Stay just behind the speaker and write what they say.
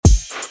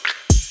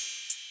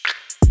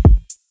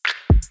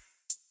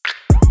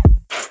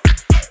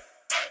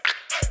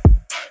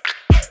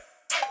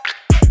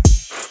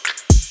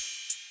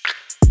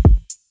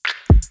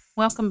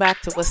Welcome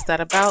back to What's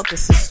That About?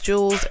 This is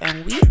Jules,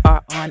 and we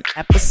are on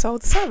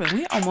episode 7.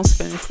 We almost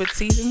finished with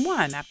season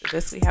 1. After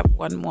this, we have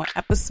one more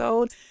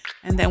episode,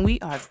 and then we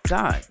are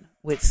done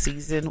with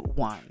season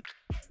 1.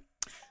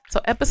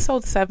 So,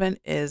 episode 7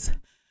 is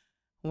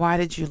Why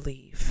Did You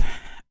Leave?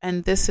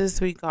 And this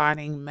is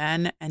regarding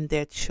men and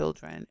their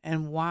children,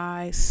 and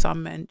why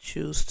some men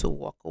choose to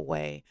walk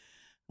away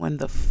when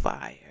the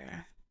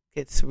fire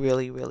gets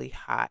really, really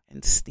hot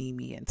and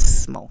steamy and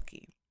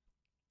smoky.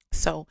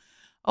 So,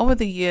 over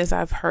the years,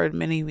 I've heard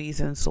many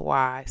reasons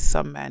why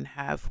some men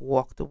have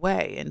walked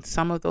away, and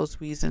some of those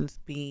reasons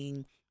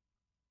being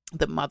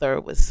the mother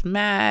was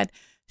mad,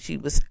 she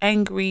was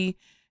angry,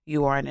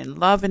 you aren't in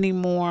love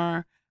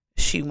anymore,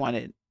 she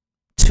wanted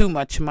too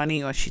much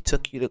money, or she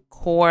took you to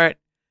court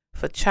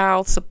for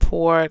child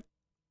support.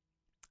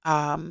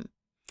 Um,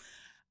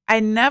 I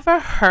never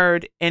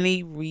heard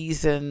any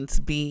reasons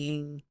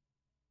being,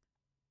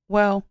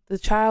 well, the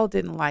child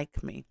didn't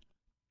like me.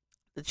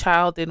 The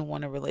child didn't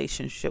want a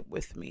relationship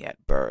with me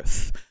at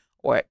birth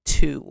or at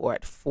 2 or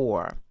at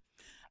 4.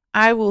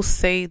 I will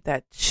say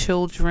that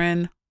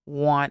children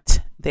want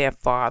their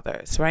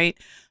fathers, right?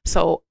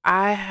 So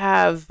I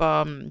have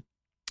been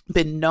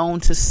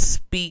known to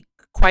speak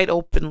quite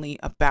openly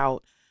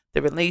about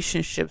the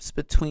relationships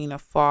between a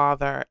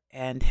father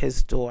and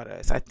his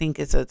daughters. I think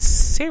it's a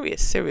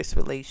serious, serious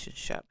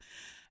relationship.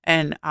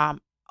 And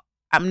I'm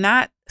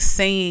not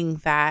saying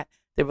that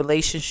the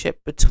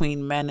relationship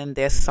between men and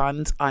their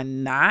sons are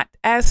not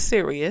as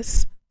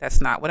serious. That's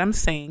not what I'm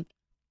saying.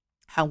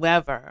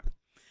 However,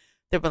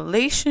 the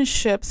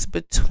relationships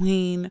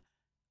between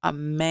a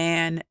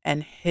man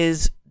and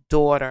his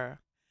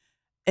daughter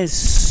is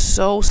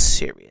so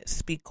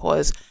serious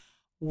because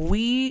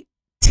we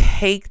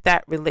take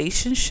that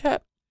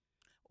relationship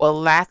or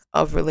lack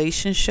of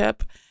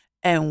relationship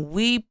and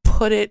we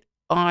put it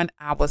on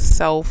our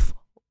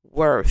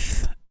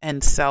self-worth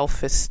and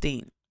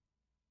self-esteem.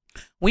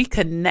 We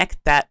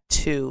connect that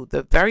to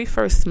the very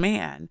first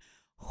man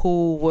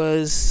who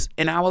was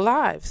in our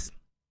lives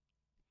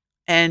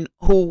and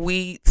who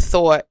we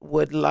thought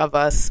would love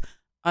us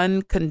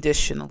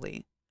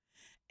unconditionally.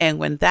 And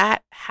when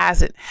that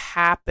hasn't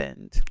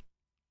happened,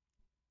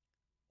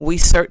 we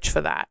search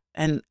for that.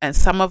 And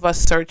some of us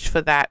search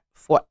for that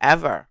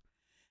forever.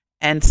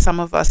 And some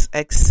of us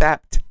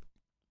accept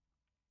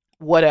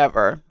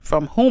whatever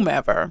from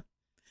whomever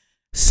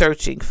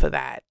searching for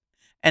that.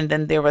 And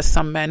then there are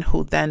some men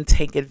who then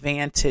take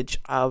advantage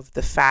of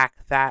the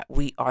fact that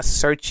we are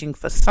searching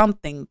for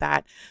something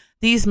that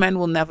these men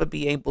will never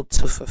be able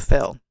to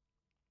fulfill.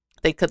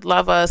 They could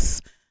love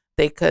us,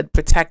 they could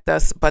protect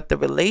us, but the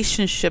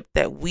relationship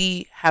that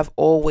we have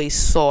always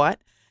sought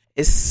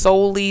is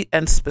solely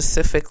and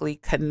specifically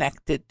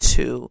connected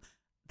to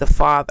the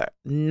father,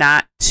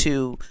 not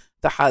to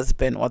the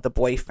husband or the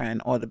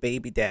boyfriend or the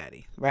baby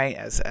daddy, right?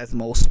 As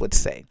most would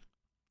say.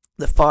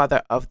 The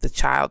father of the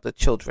child, the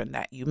children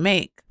that you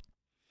make.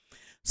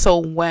 So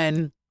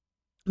when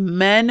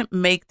men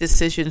make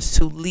decisions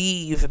to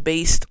leave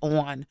based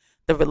on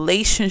the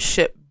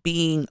relationship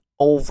being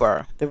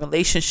over, the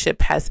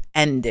relationship has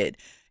ended,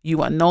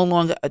 you are no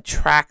longer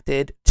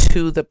attracted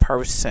to the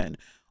person,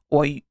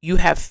 or you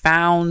have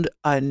found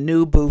a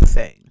new boo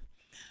thing,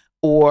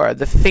 or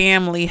the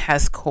family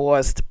has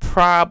caused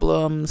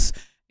problems,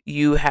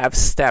 you have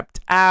stepped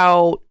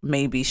out,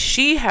 maybe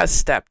she has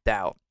stepped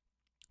out.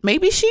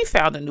 Maybe she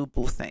found a new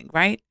boo thing,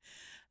 right?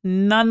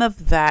 None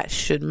of that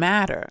should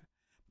matter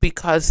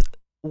because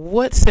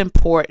what's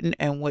important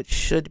and what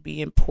should be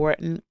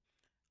important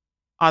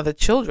are the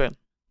children.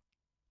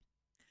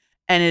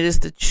 And it is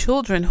the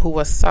children who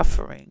are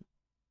suffering.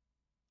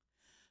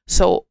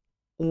 So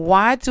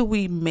why do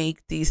we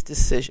make these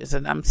decisions?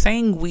 And I'm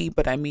saying we,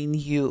 but I mean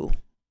you,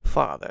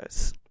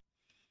 fathers.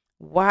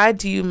 Why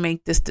do you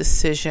make this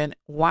decision?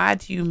 Why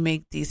do you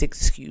make these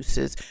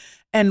excuses?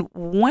 And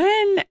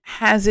when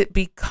has it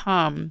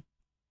become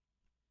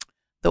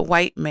the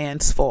white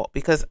man's fault?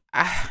 Because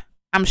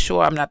I'm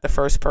sure I'm not the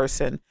first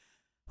person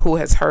who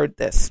has heard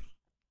this.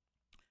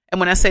 And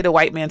when I say the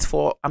white man's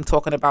fault, I'm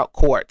talking about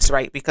courts,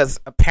 right?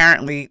 Because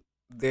apparently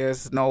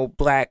there's no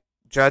black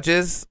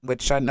judges,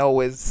 which I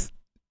know is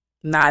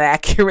not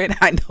accurate.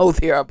 I know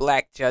there are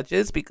black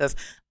judges because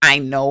I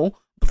know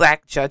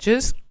black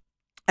judges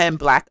and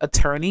black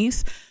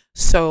attorneys.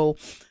 So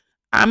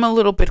I'm a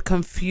little bit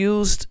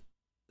confused,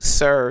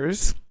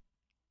 sirs,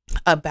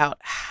 about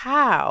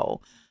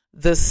how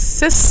the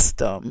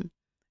system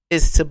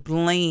is to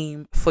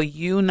blame for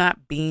you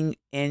not being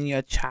in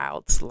your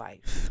child's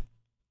life.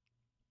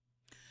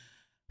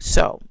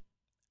 So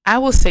I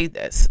will say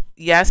this.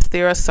 Yes,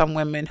 there are some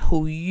women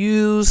who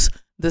use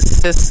the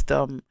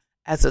system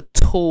as a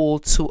tool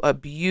to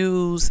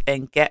abuse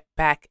and get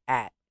back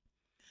at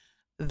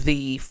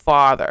the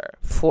father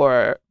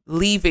for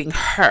leaving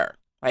her,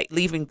 right?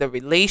 Leaving the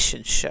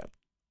relationship.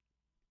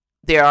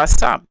 There are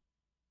some.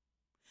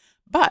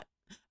 But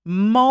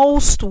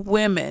most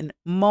women,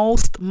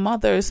 most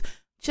mothers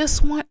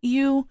just want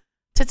you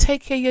to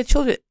take care of your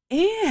children.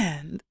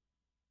 And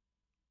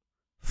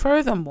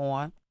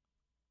furthermore,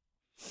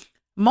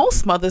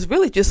 most mothers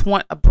really just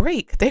want a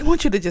break. They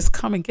want you to just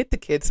come and get the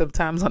kid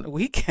sometimes on the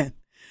weekend.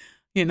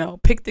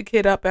 Pick the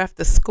kid up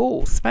after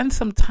school, spend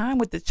some time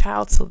with the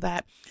child so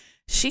that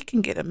she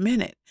can get a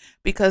minute.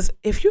 Because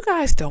if you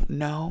guys don't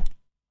know,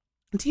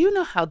 do you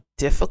know how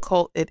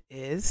difficult it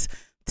is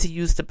to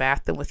use the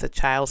bathroom with a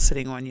child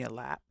sitting on your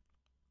lap?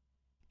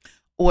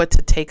 Or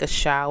to take a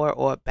shower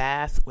or a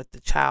bath with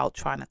the child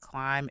trying to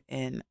climb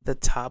in the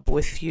tub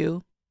with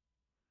you?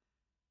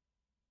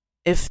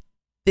 If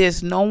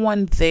there's no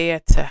one there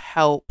to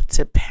help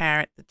to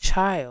parent the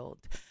child,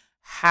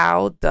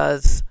 how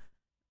does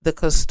the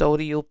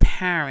custodial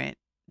parent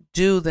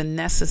do the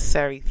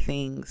necessary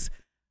things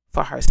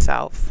for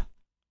herself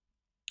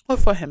or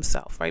for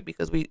himself, right?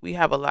 Because we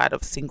have a lot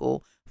of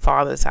single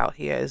fathers out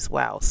here as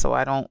well. So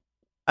I don't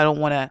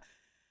want to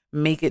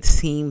make it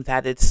seem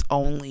that it's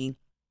only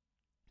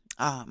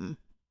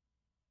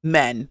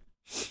men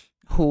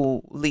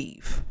who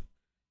leave.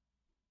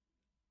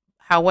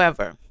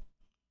 However,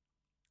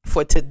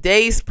 for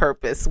today's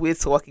purpose, we're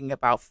talking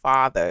about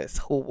fathers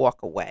who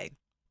walk away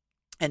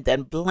and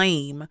then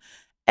blame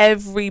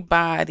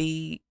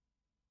everybody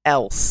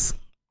else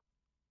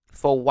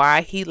for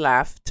why he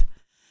left,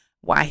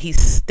 why he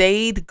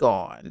stayed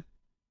gone,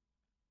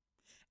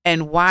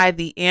 and why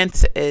the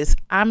answer is,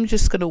 I'm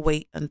just going to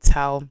wait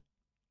until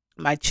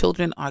my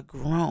children are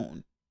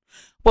grown.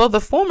 Well,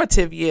 the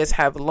formative years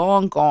have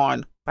long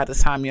gone by the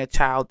time your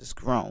child is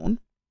grown.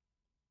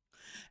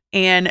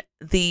 And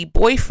the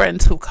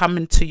boyfriends who come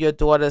into your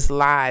daughter's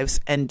lives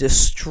and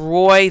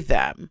destroy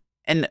them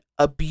and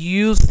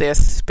abuse their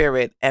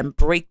spirit and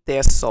break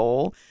their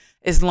soul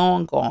is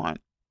long gone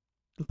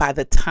by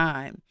the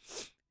time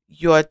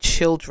your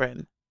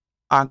children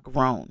are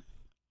grown.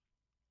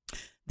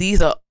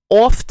 These are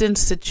often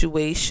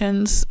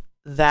situations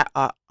that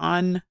are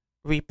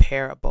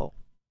unrepairable.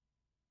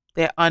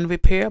 They're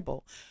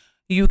unrepairable.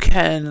 You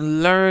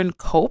can learn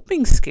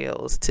coping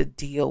skills to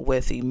deal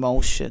with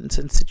emotions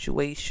and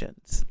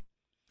situations,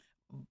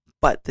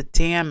 but the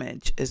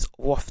damage is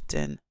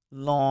often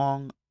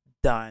long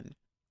done.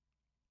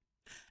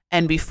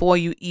 And before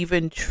you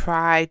even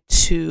try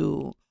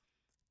to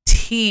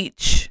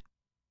teach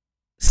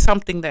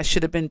something that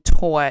should have been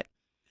taught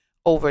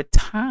over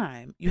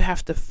time, you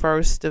have to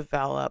first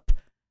develop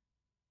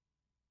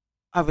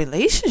a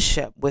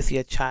relationship with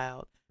your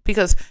child.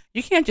 Because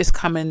you can't just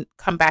come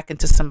back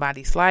into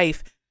somebody's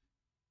life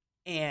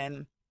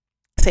and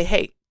say,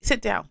 hey,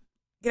 sit down,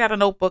 get out a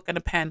notebook and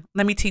a pen.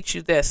 Let me teach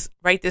you this.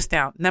 Write this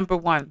down. Number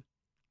 1,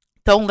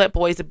 don't let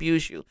boys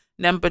abuse you.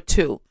 Number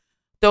 2,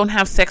 don't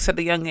have sex at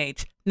a young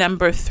age.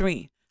 Number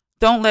 3,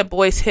 don't let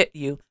boys hit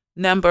you.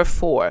 Number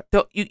 4,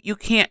 you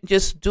can't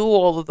just do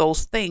all of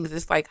those things.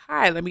 It's like,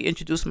 hi, let me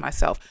introduce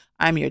myself.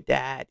 I'm your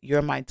dad.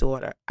 You're my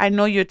daughter. I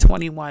know you're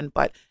 21,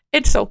 but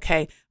it's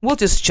okay. We'll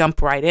just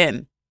jump right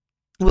in.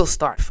 We'll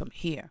start from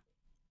here.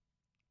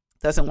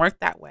 Doesn't work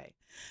that way.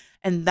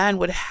 And then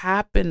what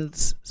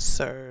happens,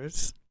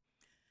 sirs,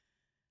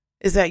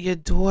 is that your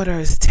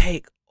daughters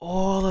take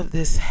all of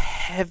this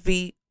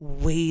heavy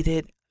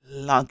weighted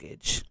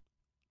luggage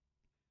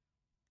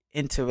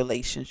into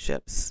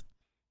relationships.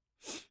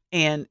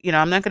 And,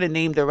 I'm not going to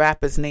name the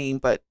rapper's name,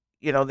 but,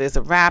 there's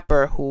a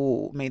rapper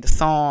who made a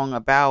song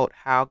about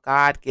how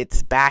God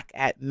gets back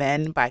at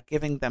men by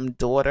giving them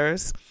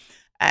daughters.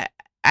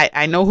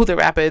 I know who the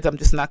rapper is. I'm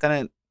just not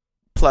going to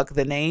plug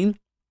the name.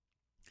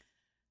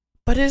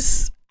 But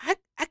I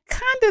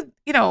kind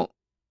of,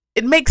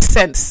 it makes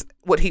sense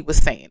what he was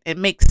saying. It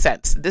makes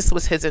sense. This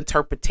was his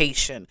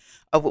interpretation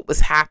of what was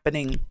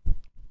happening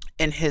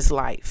in his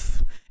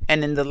life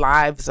and in the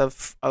lives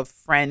of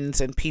friends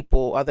and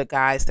people, other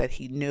guys that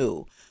he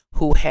knew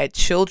who had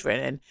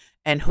children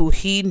and who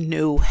he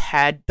knew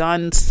had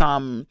done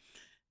some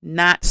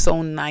not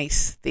so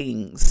nice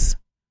things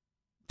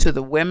to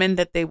the women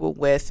that they were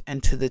with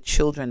and to the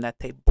children that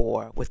they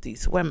bore with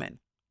these women.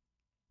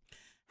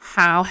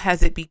 How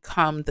has it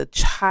become the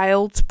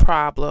child's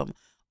problem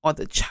or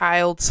the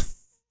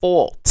child's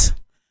fault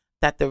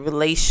that the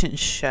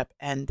relationship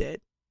ended?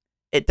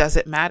 It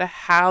doesn't matter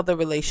how the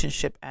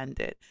relationship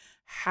ended.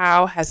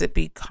 How has it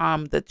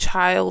become the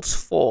child's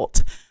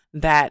fault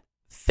that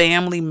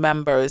family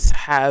members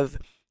have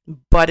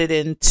butted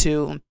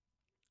into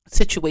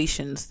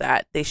situations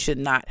that they should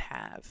not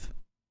have?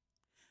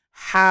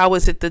 How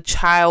is it the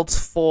child's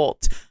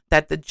fault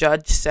that the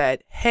judge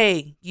said,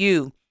 hey,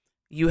 you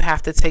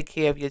have to take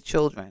care of your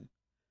children?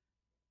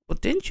 Well,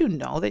 didn't you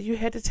know that you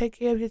had to take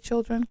care of your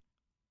children?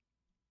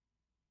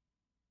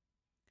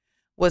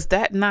 Was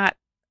that not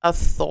a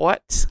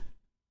thought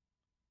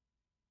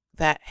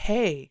that,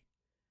 hey,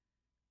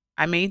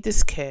 I made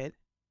this kid.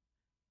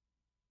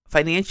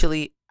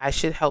 Financially, I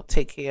should help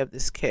take care of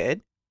this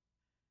kid.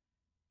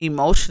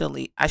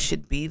 Emotionally, I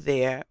should be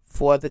there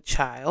for the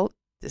child.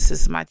 This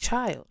is my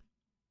child.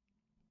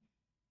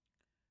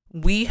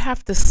 We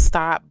have to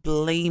stop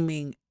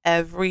blaming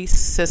every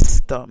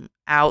system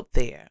out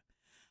there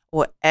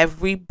or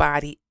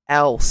everybody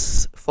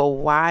else for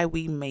why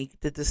we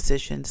make the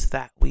decisions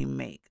that we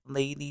make,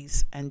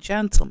 ladies and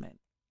gentlemen.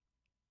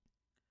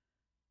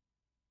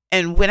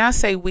 And when I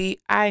say we,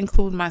 I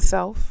include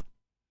myself,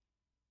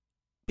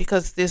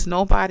 because there's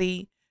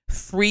nobody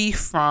free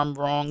from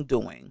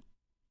wrongdoing.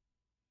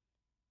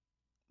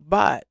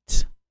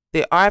 But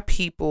there are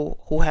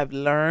people who have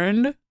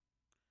learned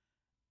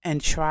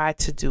and tried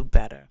to do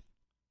better.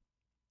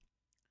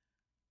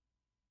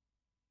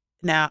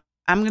 Now,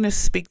 I'm going to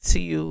speak to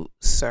you,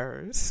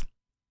 sirs,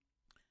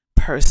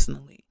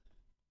 personally.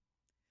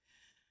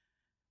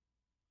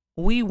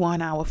 We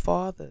want our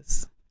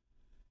fathers.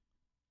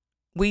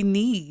 We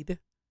need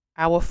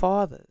our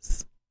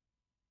fathers.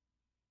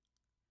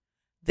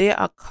 There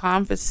are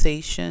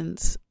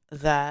conversations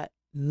that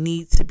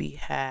need to be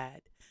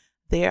had.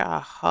 There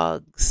are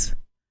hugs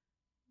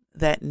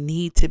that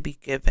need to be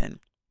given.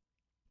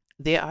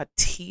 There are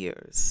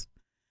tears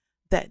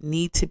that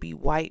need to be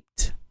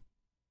wiped.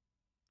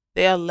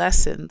 There are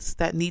lessons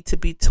that need to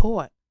be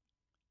taught.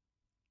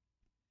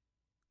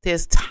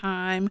 There's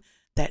time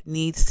that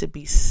needs to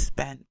be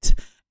spent.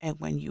 And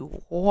when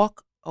you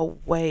walk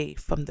away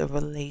from the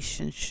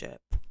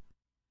relationship,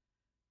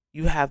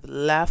 you have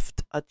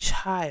left a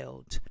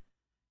child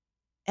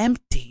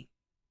empty.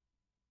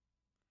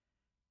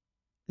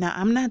 Now,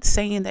 I'm not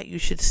saying that you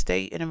should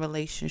stay in a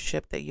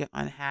relationship that you're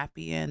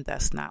unhappy in,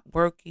 that's not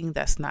working,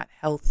 that's not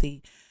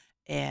healthy,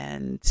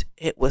 and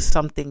it was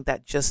something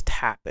that just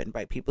happened,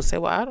 right? People say,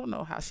 well, I don't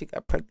know how she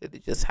got pregnant.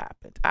 It just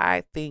happened.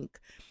 I think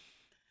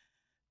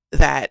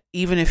that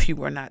even if you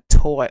were not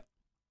taught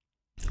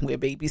where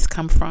babies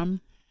come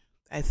from,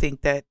 I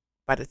think that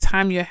by the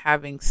time you're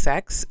having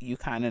sex, you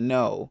kind of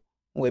know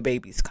where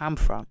babies come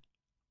from.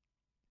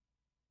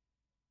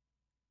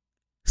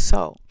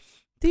 So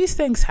these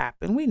things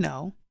happen. We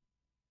know.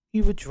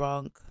 You were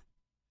drunk.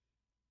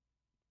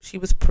 She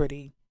was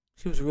pretty.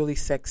 She was really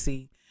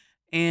sexy.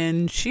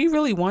 And she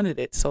really wanted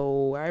it.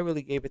 So I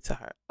really gave it to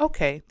her.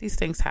 Okay, these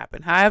things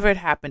happen. However it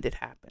happened, it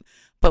happened.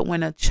 But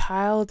when a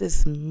child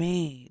is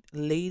made,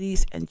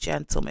 ladies and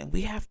gentlemen,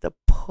 we have to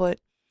put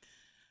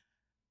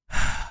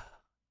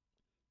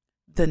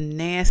the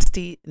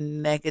nasty,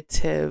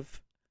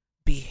 negative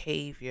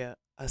behavior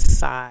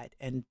aside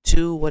and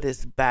do what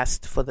is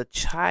best for the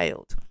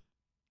child.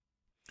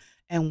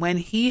 And when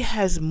he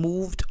has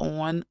moved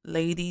on,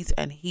 ladies,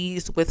 and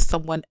he's with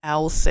someone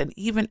else, and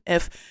even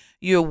if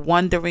you're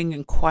wondering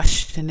and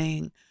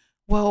questioning,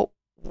 well,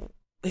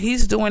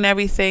 he's doing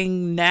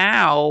everything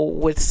now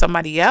with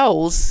somebody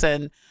else,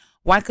 and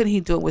why couldn't he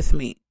do it with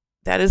me?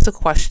 That is a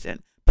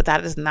question, but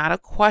that is not a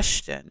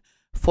question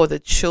for the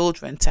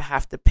children to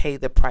have to pay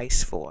the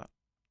price for.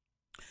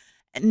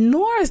 And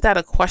nor is that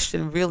a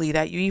question really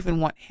that you even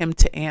want him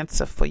to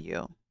answer for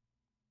you.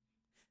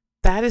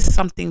 That is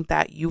something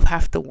that you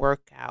have to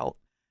work out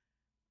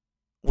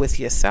with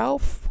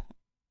yourself,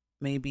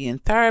 maybe in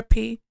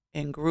therapy,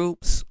 in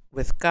groups,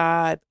 with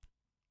God.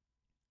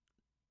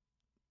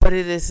 But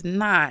it is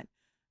not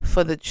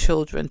for the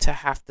children to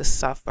have to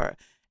suffer.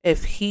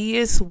 If he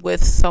is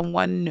with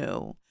someone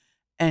new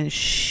and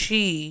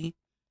she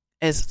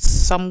is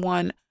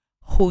someone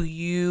who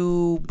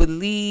you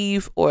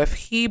believe, or if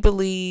he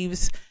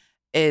believes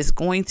is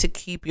going to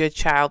keep your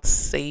child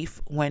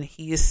safe when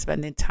he is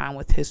spending time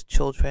with his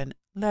children,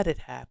 let it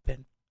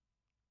happen.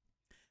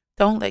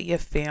 Don't let your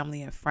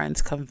family and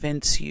friends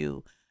convince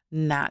you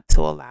not to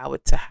allow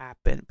it to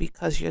happen,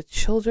 because your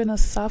children are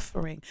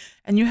suffering.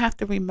 And you have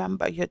to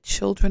remember, your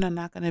children are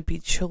not going to be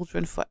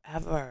children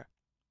forever.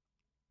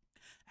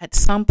 At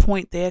some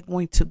point, they're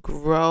going to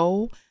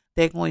grow.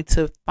 They're going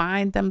to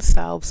find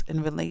themselves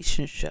in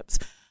relationships,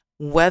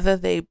 whether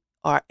they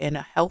are in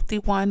a healthy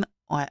one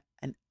or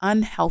an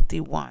unhealthy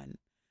one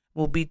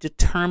will be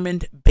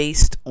determined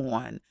based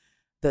on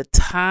the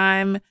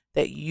time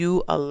that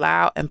you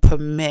allow and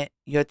permit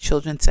your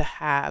children to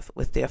have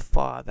with their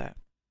father.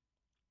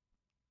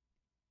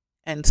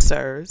 And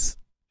sirs,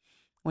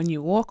 when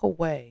you walk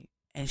away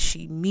and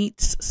she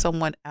meets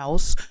someone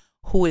else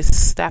who is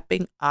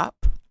stepping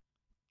up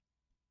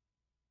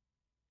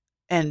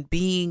and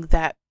being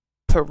that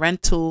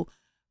parental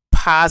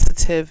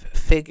positive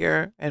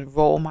figure and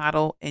role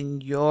model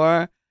in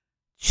your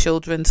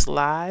children's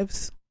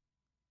lives,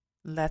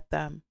 let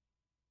them.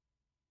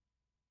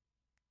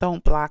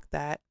 Don't block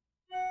that.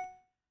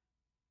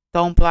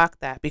 Don't block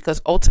that,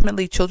 because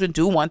ultimately children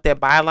do want their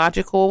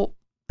biological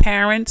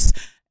parents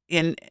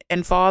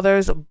and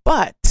fathers,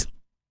 but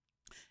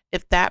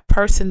if that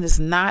person is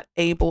not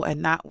able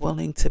and not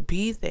willing to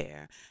be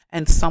there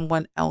and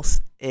someone else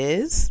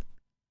is,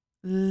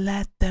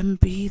 let them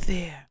be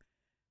there,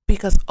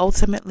 because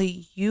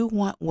ultimately you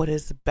want what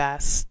is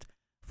best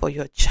for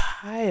your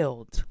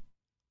child.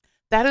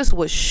 That is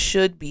what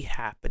should be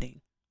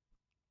happening.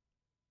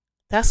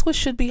 That's what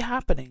should be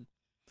happening.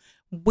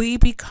 We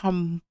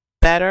become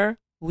better.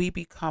 We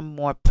become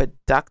more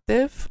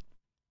productive.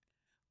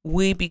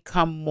 We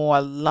become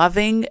more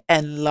loving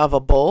and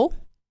lovable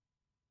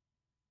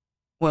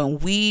when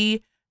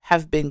we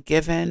have been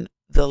given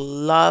the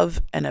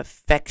love and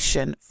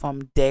affection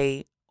from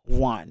day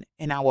one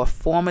in our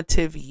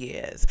formative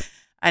years.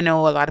 I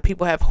know a lot of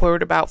people have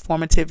heard about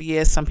formative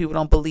years. Some people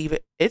don't believe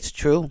it. It's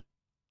true.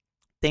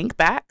 Think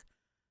back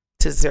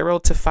to 0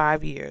 to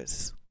 5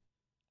 years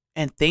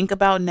and think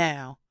about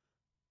now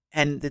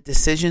and the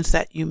decisions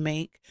that you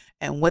make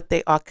and what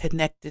they are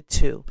connected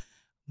to,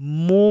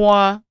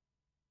 more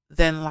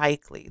than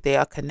likely they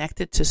are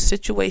connected to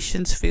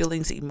situations,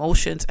 feelings,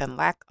 emotions, and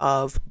lack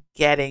of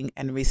getting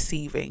and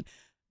receiving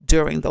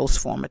during those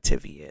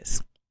formative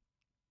years.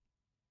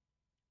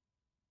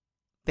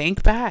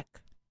 Think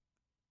back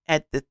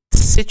at the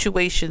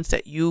situations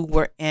that you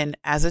were in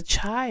as a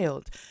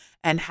child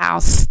and how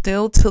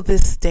still to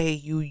this day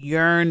you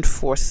yearned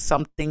for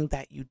something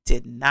that you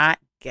did not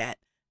get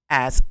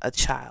as a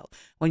child.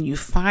 When you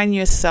find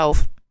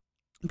yourself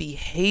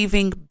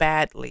behaving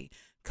badly,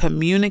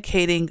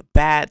 communicating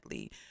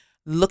badly,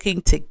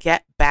 looking to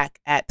get back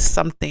at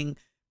something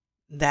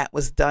that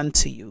was done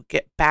to you,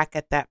 get back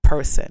at that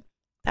person,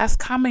 that's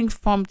coming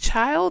from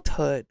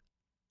childhood.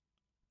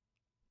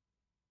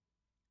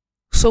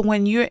 So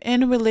when you're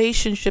in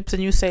relationships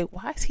and you say,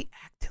 why is he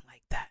acting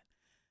like that?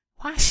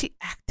 Why is she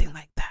acting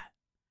like that?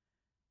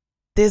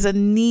 There's a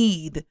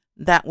need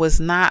that was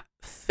not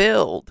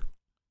filled.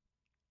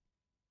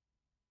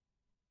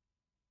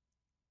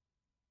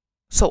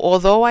 So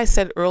although I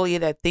said earlier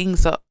that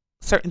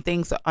certain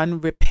things are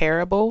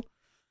unrepairable,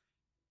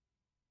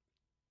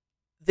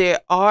 there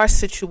are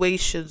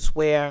situations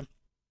where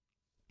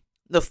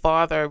the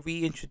father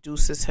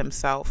reintroduces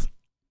himself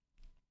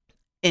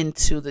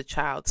into the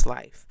child's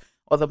life,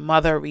 or the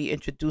mother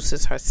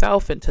reintroduces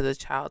herself into the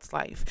child's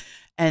life,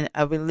 and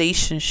a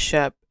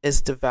relationship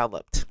is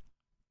developed.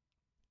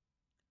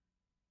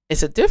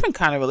 It's a different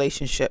kind of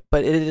relationship,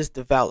 but it is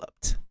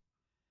developed.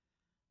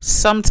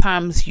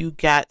 Sometimes you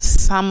get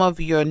some of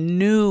your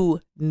new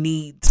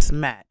needs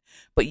met,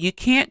 but you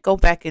can't go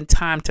back in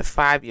time to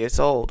 5 years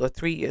old or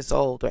 3 years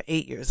old or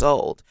 8 years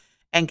old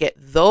and get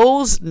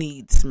those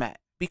needs met,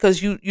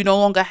 because you no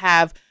longer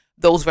have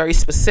those very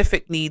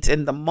specific needs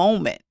in the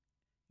moment.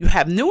 You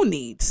have new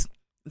needs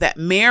that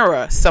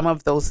mirror some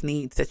of those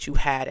needs that you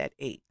had at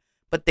 8,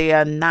 but they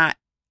are not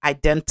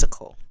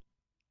identical.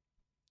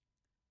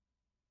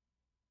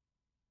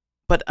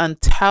 But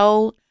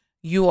until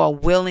you are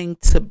willing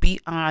to be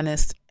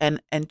honest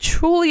and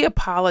truly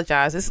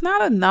apologize, it's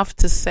not enough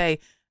to say,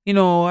 I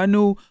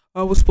know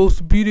I was supposed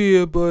to be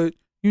there, but,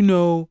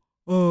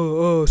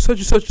 such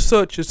and such and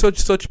such and such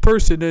and such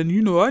person,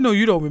 and, I know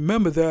you don't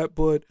remember that,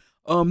 but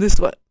this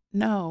what?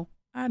 No,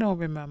 I don't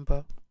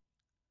remember.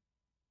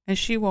 And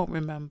she won't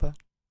remember.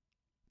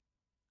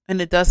 And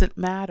it doesn't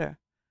matter.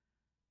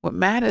 What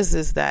matters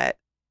is that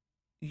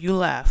you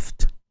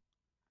left.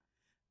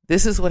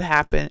 This is what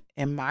happened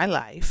in my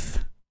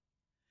life.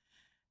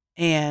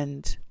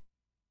 And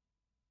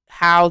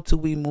how do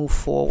we move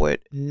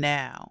forward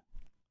now?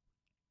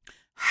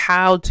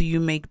 How do you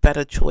make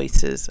better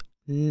choices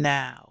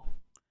now?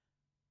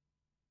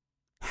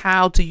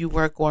 How do you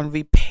work on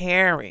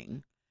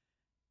repairing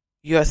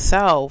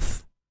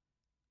yourself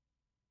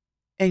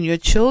and your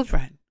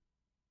children?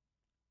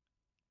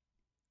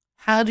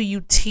 How do you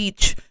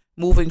teach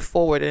moving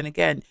forward? And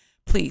again,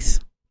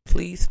 please,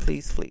 please,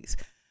 please, please,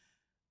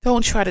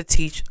 don't try to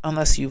teach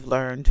unless you've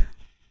learned.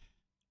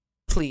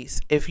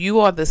 Please, if you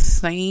are the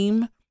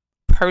same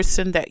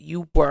person that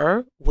you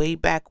were way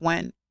back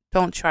when,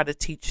 don't try to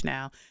teach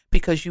now,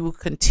 because you will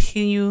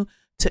continue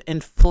to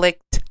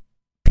inflict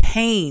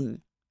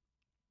pain,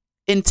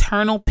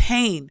 internal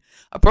pain.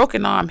 A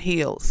broken arm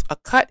heals, a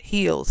cut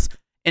heals.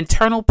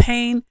 Internal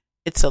pain,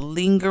 it's a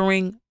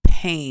lingering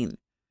pain.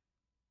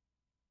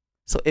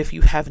 So if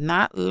you have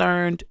not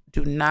learned,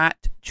 do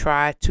not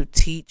try to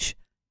teach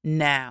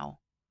now.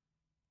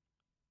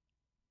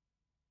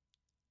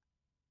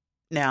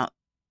 Now,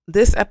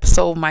 this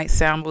episode might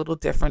sound a little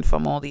different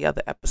from all the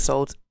other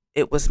episodes.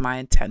 It was my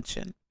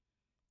intention.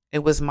 It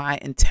was my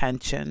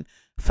intention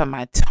for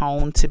my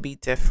tone to be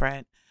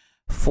different,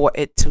 for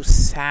it to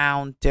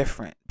sound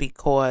different,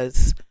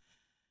 because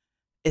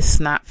it's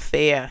not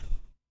fair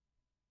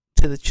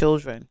to the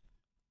children.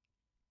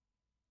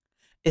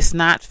 It's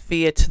not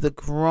fair to the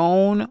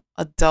grown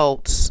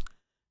adults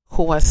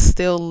who are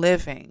still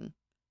living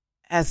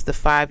as the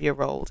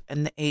 5-year-old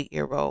and the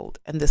 8-year-old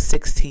and the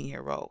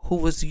 16-year-old who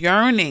was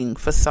yearning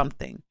for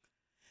something.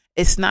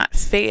 It's not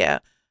fair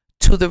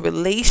to the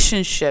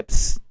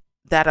relationships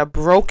that are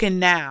broken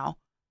now,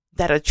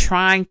 that are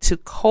trying to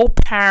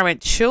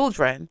co-parent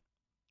children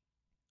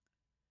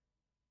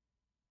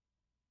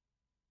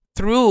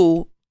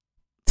through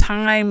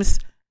times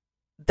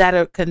that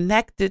are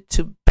connected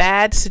to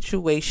bad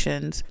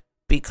situations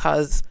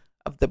because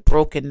of the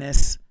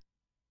brokenness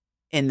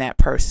in that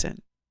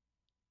person.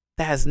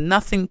 That has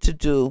nothing to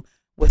do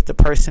with the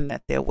person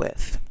that they're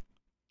with.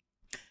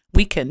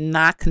 We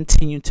cannot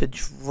continue to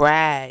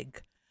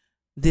drag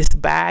this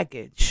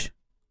baggage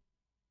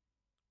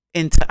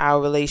into our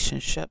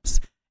relationships,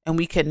 and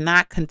we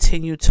cannot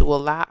continue to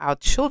allow our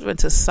children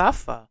to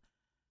suffer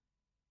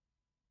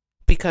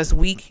because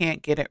we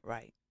can't get it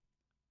right.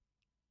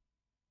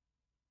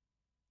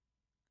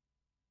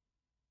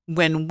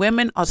 When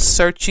women are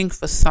searching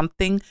for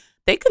something,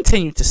 they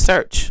continue to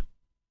search.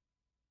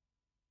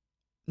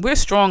 We're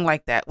strong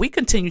like that. We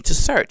continue to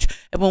search.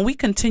 And when we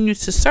continue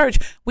to search,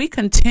 we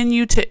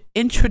continue to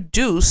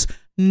introduce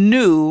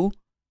new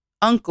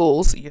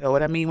uncles. You know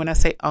what I mean when I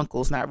say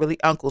uncles? Not really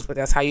uncles, but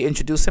that's how you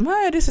introduce them.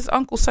 Hey, this is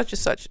Uncle such and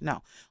such.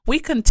 No, we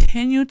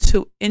continue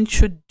to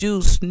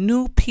introduce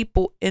new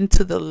people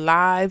into the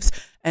lives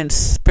and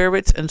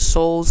spirits and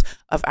souls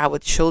of our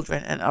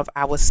children and of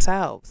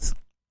ourselves.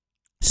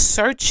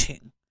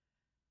 Searching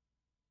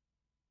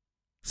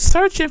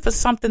for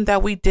something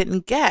that we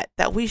didn't get,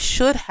 that we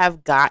should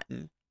have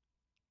gotten.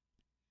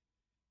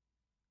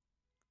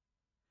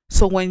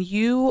 So when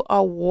you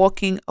are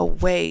walking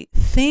away,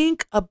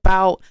 think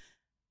about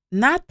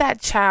not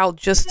that child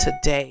just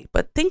today,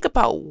 but think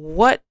about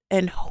what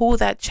and who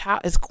that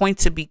child is going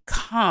to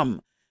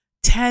become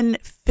 10,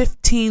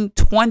 15,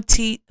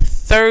 20,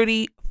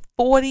 30,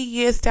 40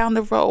 years down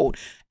the road,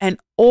 and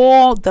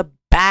all the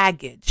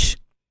baggage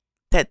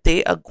that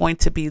they are going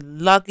to be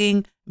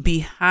lugging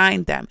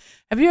behind them.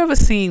 Have you ever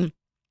seen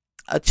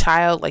a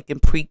child like in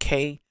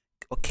pre-K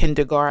or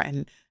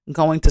kindergarten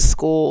going to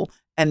school,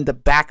 and the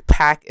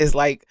backpack is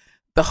like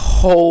the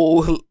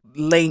whole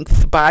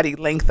body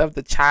length of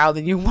the child,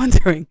 and you're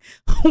wondering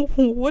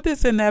what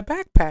is in that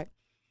backpack?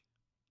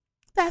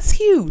 That's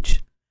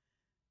huge.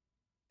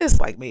 It's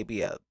like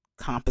maybe a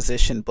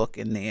composition book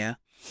in there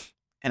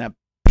and a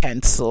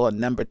pencil, a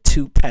number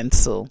 2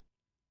 pencil.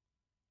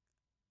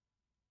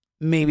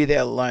 Maybe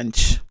their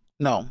lunch.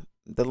 No,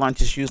 the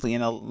lunch is usually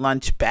in a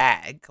lunch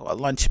bag or a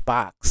lunch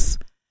box.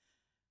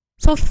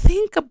 So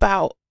think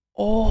about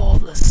all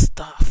the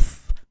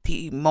stuff,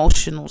 the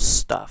emotional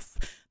stuff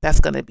that's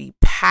going to be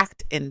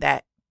packed in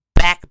that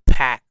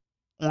backpack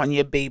on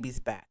your baby's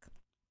back.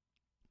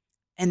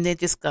 And they're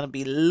just going to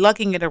be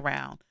lugging it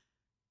around.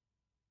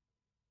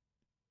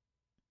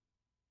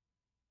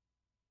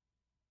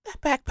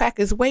 That backpack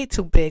is way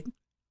too big.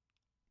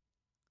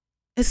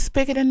 It's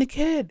bigger than the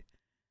kid.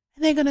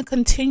 And they're going to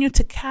continue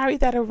to carry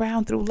that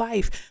around through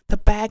life. The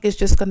bag is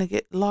just going to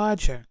get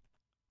larger.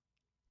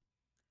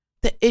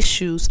 The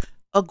issues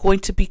are going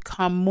to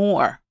become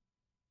more.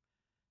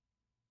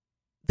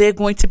 They're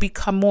going to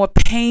become more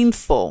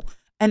painful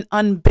and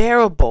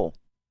unbearable.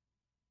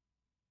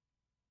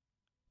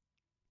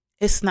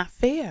 It's not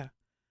fair.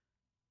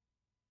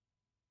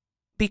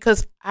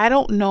 Because I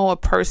don't know a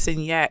person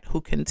yet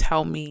who can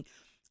tell me,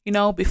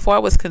 before I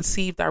was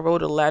conceived, I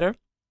wrote a letter.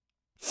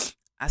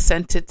 I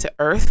sent it to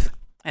Earth.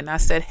 And I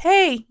said,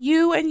 hey,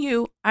 you and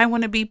you, I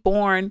want to be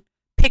born.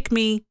 Pick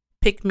me,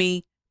 pick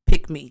me,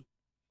 pick me.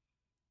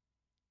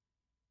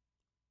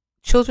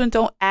 Children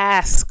don't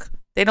ask.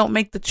 They don't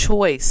make the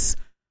choice.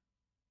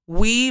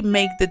 We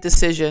make the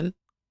decision,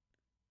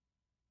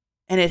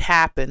 and it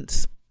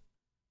happens.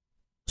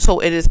 So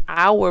it is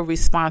our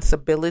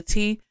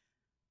responsibility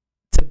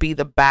to be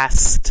the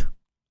best.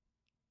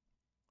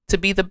 To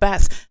be the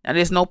best. Now,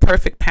 there's no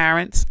perfect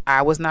parents.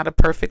 I was not a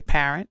perfect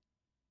parent.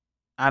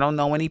 I don't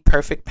know any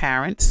perfect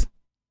parents,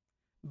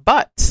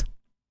 but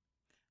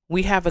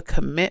we have a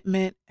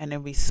commitment and a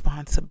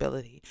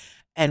responsibility.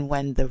 And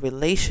when the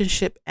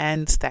relationship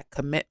ends, that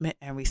commitment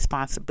and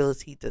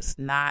responsibility does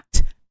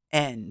not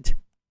end.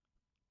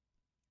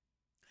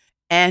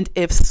 And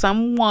if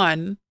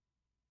someone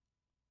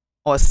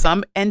or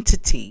some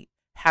entity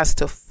has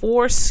to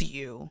force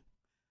you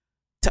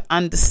to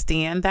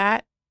understand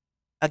that,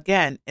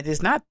 again, it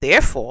is not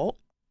their fault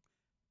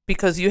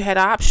because you had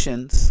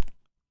options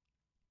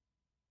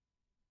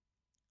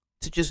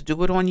to just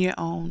do it on your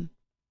own.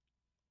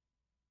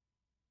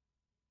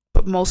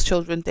 But most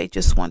children, they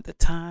just want the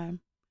time.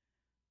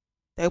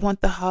 They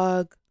want the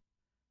hug.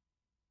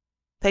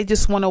 They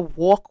just want to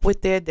walk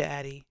with their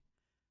daddy.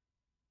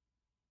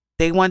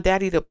 They want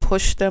daddy to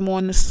push them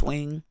on the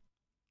swing.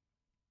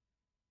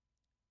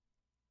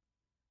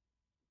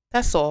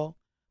 That's all.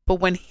 But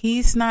when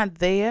he's not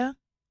there,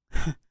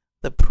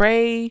 the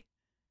prey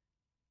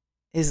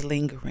is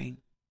lingering.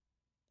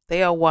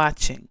 They are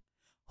watching.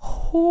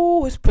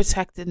 Who is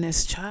protecting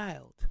this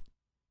child?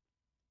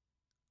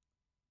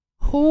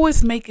 Who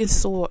is making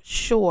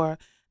sure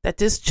that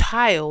this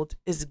child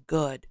is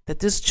good, that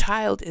this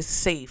child is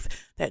safe,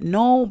 that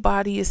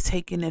nobody is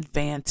taking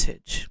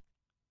advantage?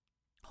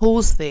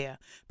 Who's there?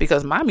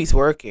 Because mommy's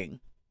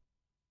working.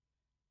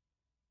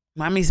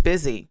 Mommy's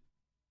busy.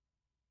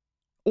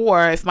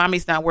 Or if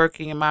mommy's not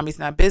working and mommy's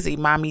not busy,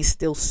 mommy's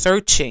still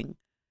searching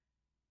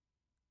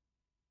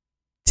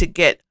to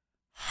get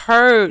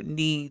her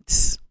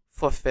needs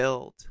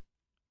fulfilled.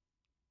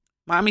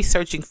 Mommy's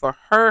searching for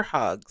her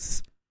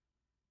hugs.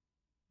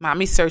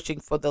 Mommy's searching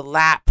for the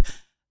lap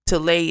to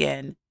lay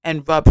in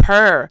and rub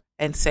her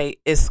and say,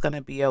 it's going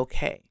to be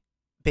okay,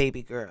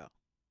 baby girl.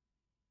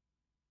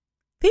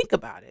 Think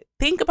about it.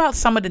 Think about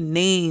some of the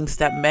names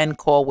that men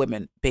call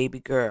women. Baby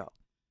girl.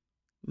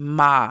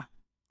 Ma.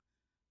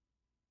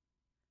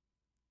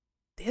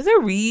 There's a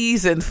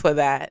reason for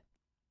that.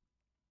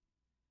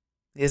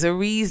 There's a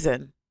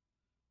reason.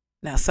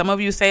 Now, some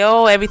of you say,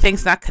 oh,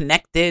 everything's not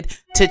connected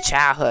to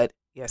childhood.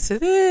 Yes,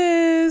 it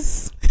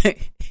is.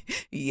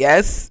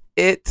 Yes,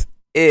 it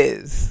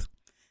is.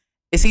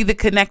 It's either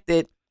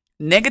connected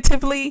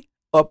negatively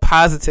or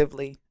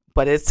positively,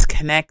 but it's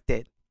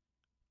connected.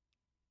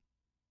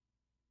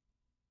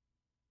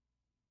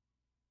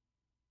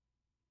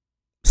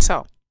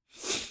 So,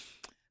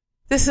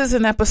 this is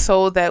an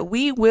episode that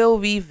we will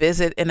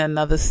revisit in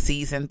another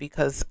season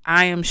because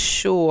I am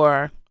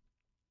sure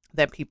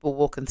that people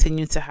will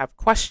continue to have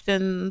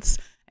questions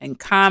and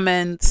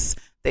comments.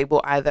 They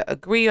will either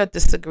agree or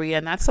disagree,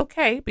 and that's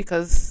okay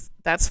because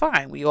that's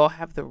fine. We all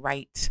have the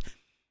right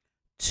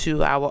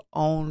to our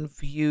own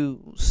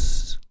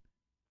views.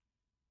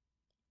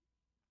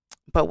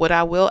 But what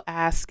I will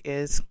ask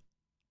is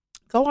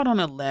go out on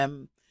a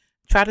limb,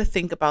 try to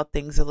think about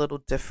things a little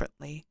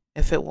differently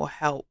if it will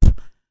help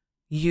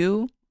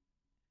you,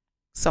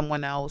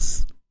 someone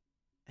else,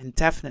 and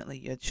definitely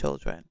your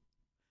children.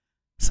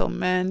 So,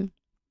 men,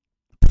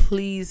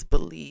 please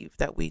believe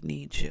that we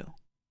need you.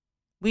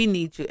 We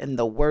need you in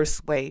the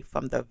worst way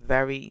from the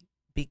very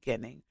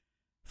beginning,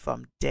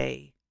 from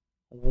day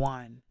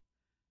one.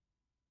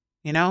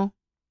 You know,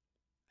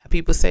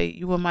 people say,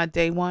 you were my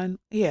day one.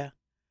 Yeah,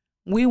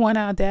 we want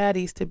our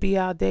daddies to be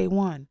our day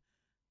one.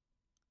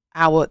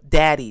 Our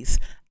daddies,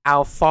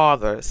 our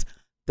fathers,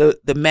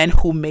 the men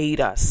who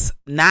made us,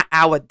 not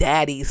our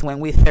daddies when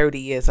we're 30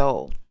 years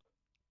old.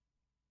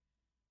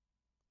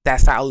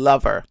 That's our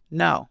lover.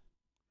 No.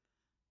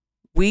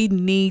 We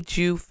need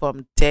you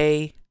from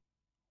day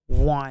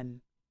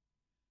one.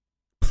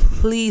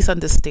 Please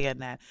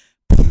understand that.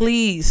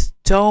 Please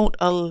don't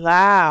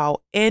allow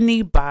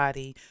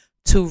anybody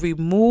to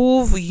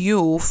remove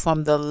you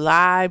from the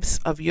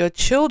lives of your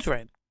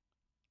children.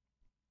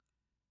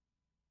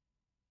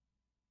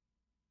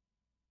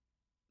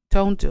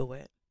 Don't do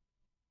it.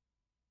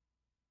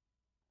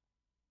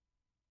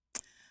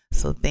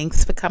 So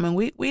thanks for coming.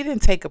 We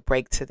didn't take a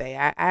break today.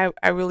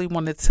 I really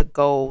wanted to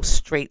go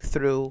straight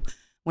through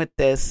with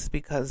this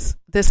because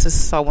this is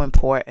so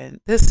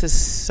important. This is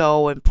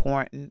so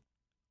important.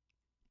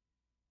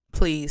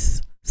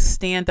 Please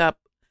stand up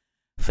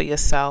for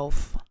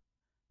yourself.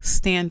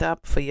 Stand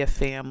up for your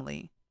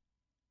family.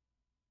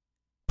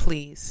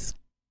 Please.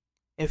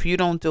 If you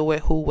don't do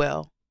it, who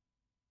will?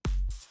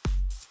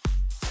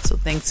 So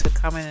thanks for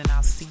coming, and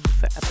I'll see you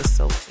for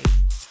episode 8.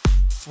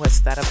 What's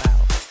that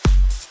about?